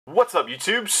What's up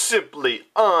YouTube? Simply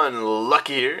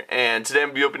Unlucky here, and today I'm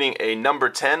going to be opening a number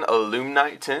 10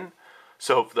 Illumiknight tin.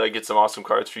 So hopefully I get some awesome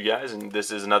cards for you guys, and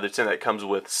this is another tin that comes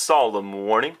with solemn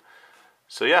warning.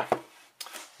 So yeah,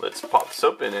 let's pop this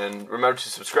open, and remember to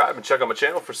subscribe and check out my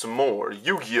channel for some more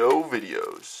Yu-Gi-Oh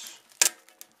videos.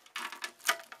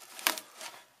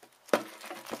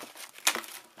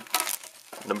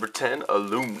 Number 10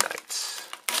 Illumiknight.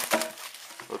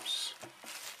 Whoops.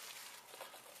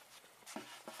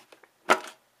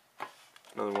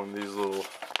 Another one of these little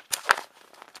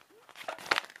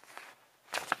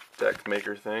deck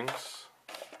maker things.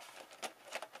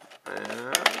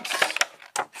 And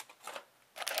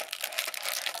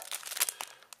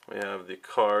we have the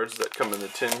cards that come in the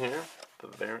tin here. The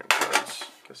variant cards,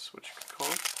 I guess what you could call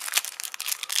them.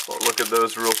 Well, look at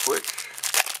those real quick.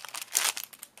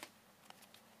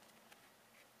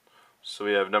 So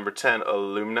we have number 10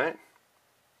 Illumiknight.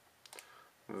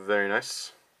 Very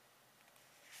nice.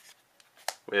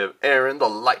 We have Aaron, the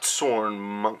Lightsworn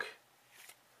Monk,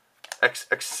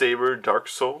 Saber, Dark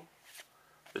Soul,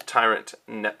 the Tyrant,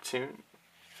 Neptune,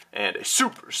 and a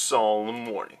super solemn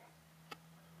warning.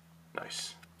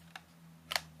 Nice.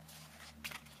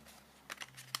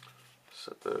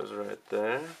 Set those right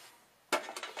there.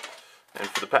 And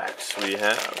for the packs, we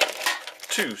have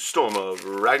 2 Storm of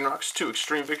Ragnaroks, 2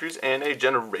 Extreme Victories, and a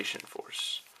Generation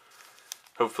Force.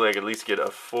 Hopefully I can at least get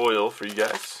a foil for you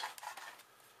guys.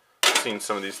 Seen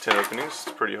some of these tin openings.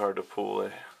 It's pretty hard to pull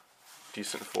a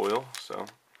decent foil, so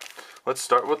let's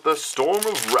start with the Storm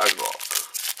of Ragnarok.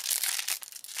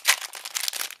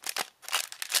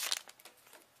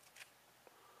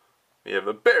 We have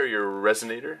a Barrier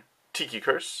Resonator, Tiki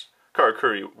Curse,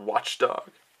 Karakuri Watchdog,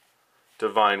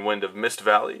 Divine Wind of Mist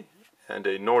Valley, and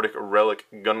a Nordic Relic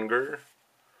Gungnir.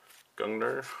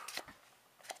 Then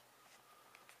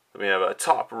we have a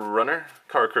Top Runner,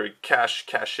 Karakuri Cache,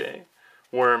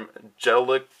 Worm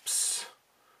Jellips,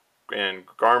 and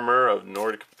Garmer of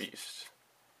Nordic Beast.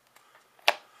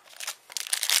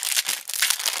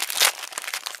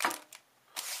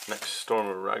 Next, Storm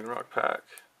of Ragnarok pack.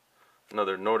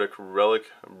 Another Nordic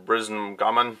Relic, Brism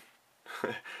Gaman,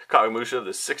 Kagemusha,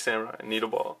 the 6 Samurai,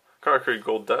 Needleball, Karakuri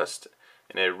Gold Dust,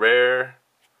 and a rare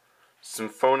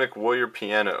Symphonic Warrior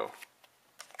Piano.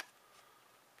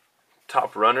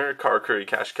 Top Runner, Karakuri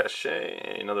Cache,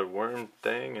 another Worm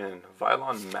thing, and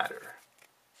Vylon Matter.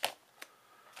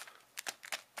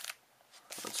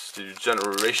 Let's do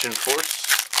Generation Force.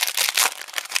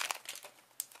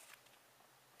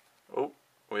 Oh,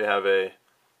 we have a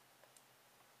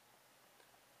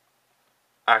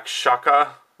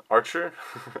Akshaka Archer,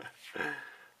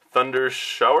 Thunder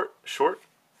Short,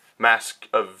 Mask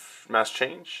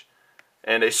Change,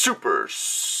 and a Super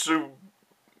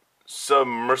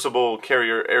Submersible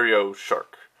Carrier Aereo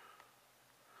Shark.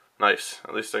 Nice.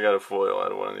 At least I got a foil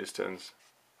out of one of these tins.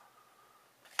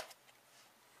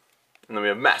 And then we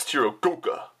have Masked Hero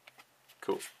Goka.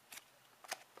 Cool.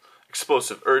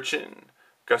 Explosive Urchin,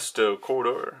 Gusto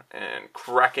Corridor, and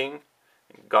Cracking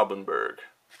Goblinberg.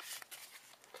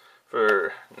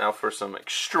 Now for some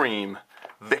extreme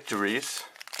victories.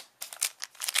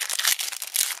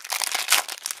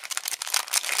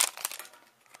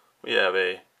 We have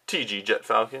a TG Jet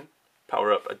Falcon,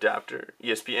 Power Up Adapter,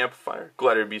 ESP Amplifier,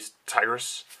 Glider Beast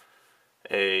Tigress,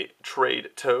 a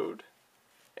Trade Toad,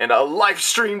 and a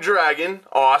Lifestream Dragon.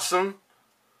 Awesome.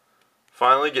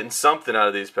 Finally getting something out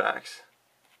of these packs.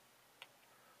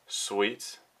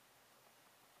 Sweet.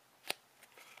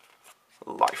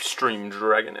 Lifestream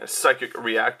Dragon, a Psychic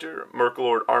Reactor,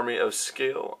 Merklord Army of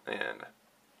Scale, and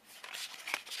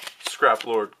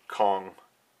Scraplord Kong.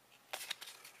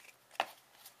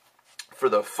 For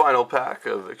the final pack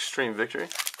of Extreme Victory,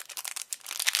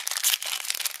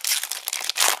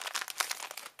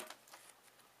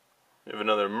 we have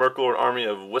another Merklord Army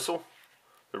of Whistle,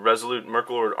 the Resolute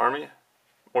Merklord Army,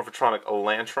 Morphotronic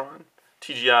Elantron,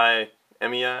 TGI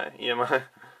EMI,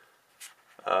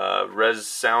 Res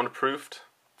Soundproofed,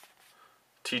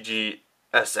 TG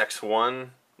SX1,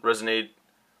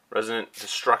 Resonant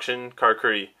Destruction,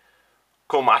 Karakuri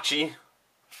Komachi,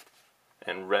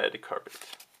 and Red Carpet.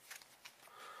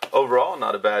 Overall,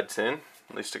 not a bad tin.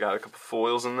 At least I got a couple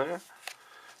foils in there.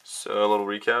 So a little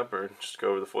recap, or just go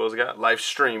over the foils I got.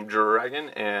 Lifestream Dragon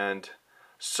and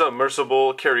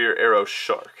Submersible Carrier Aereo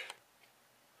Shark.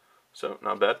 So,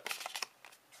 not bad.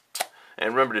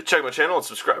 And remember to check my channel and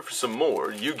subscribe for some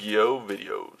more Yu-Gi-Oh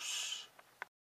videos.